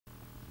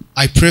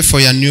I pray for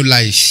your new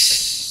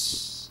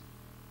life.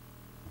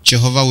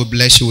 Jehovah will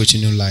bless you with a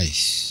new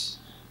life.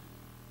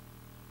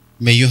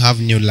 May you have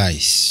new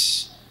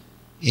life.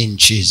 In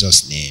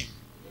Jesus' name.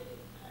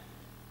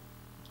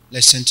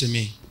 Listen to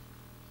me.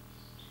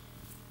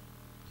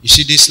 You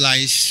see this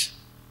life?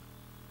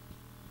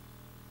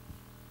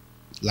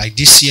 Like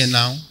this year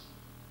now.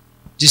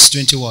 This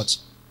 20 what?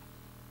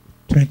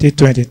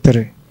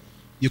 2023.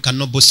 You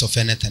cannot boast of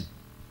anything.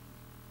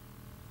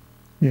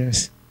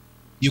 Yes.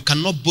 You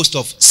cannot boast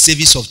of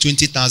savings of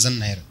 20,000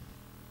 naira.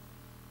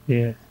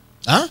 Yeah.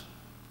 Huh?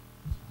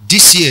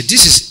 This year,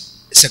 this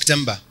is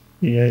September.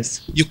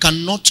 Yes. You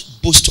cannot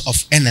boast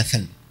of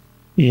anything.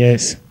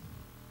 Yes.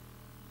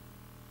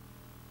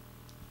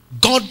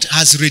 God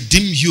has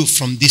redeemed you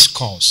from this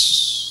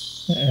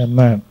curse.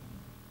 Amen.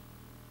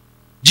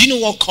 Do you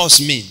know what curse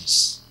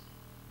means?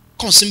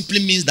 Curse simply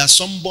means that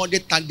somebody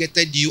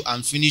targeted you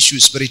and finished you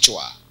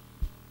spiritual.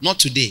 Not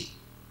today.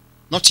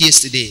 Not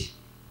yesterday.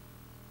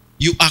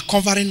 You are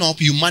covering up.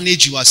 You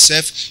manage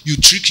yourself. You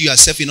trick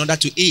yourself in order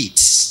to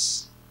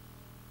eat.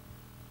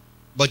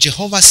 But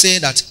Jehovah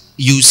said that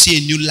you see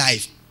a new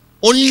life.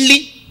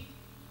 Only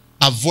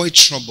avoid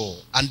trouble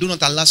and do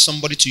not allow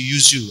somebody to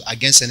use you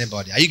against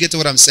anybody. Are you getting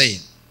what I'm saying?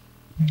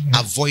 Mm-hmm.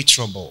 Avoid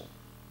trouble.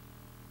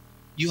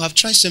 You have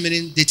tried so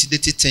many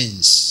dirty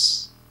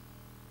things,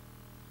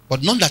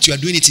 but not that you are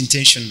doing it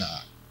intentional.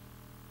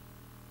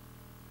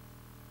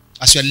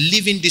 As you are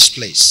leaving this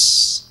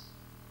place,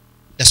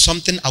 there's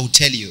something I will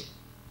tell you.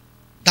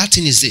 That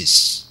thing is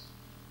this.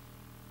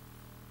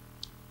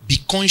 Be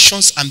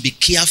conscious and be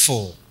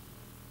careful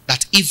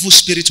that evil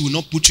spirit will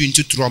not put you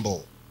into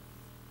trouble.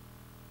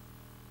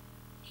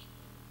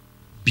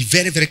 Be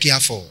very, very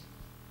careful.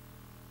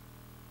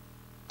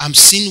 I'm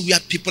seeing where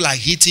people are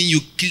hitting you,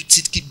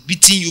 keep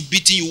beating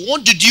you.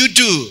 What did you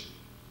do?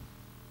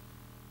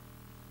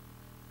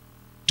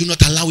 Do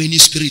not allow any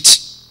spirit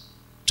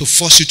to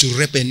force you to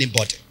rape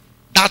anybody.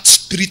 That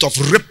spirit of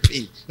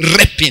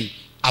raping,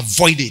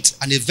 avoid it.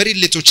 And a very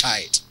little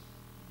child,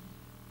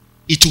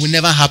 it will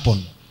never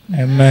happen.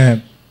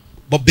 Amen.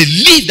 But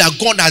believe that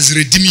God has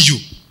redeemed you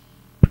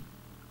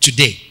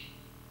today.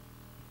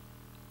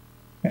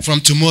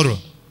 From tomorrow,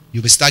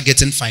 you will start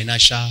getting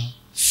financial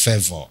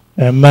favor.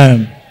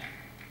 Amen.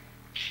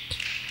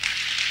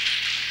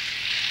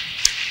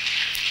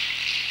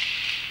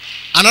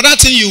 Another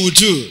thing you will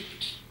do,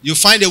 you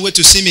find a way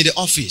to see me in the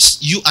office.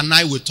 You and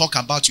I will talk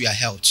about your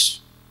health.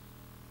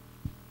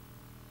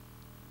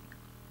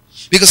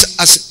 Because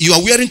as you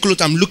are wearing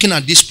clothes, I'm looking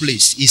at this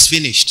place. It's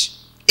finished.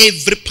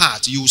 Every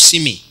part you will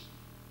see me.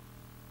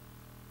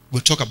 We'll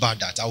talk about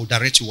that. I will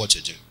direct you what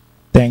to do.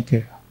 Thank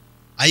you.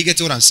 Are you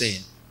getting what I'm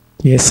saying?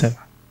 Yes, sir.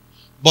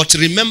 But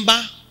remember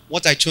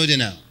what I told you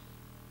now.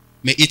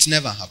 May it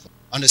never happen.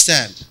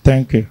 Understand?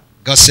 Thank you.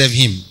 God save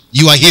him.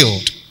 You are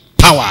healed.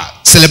 Power.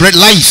 Celebrate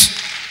life.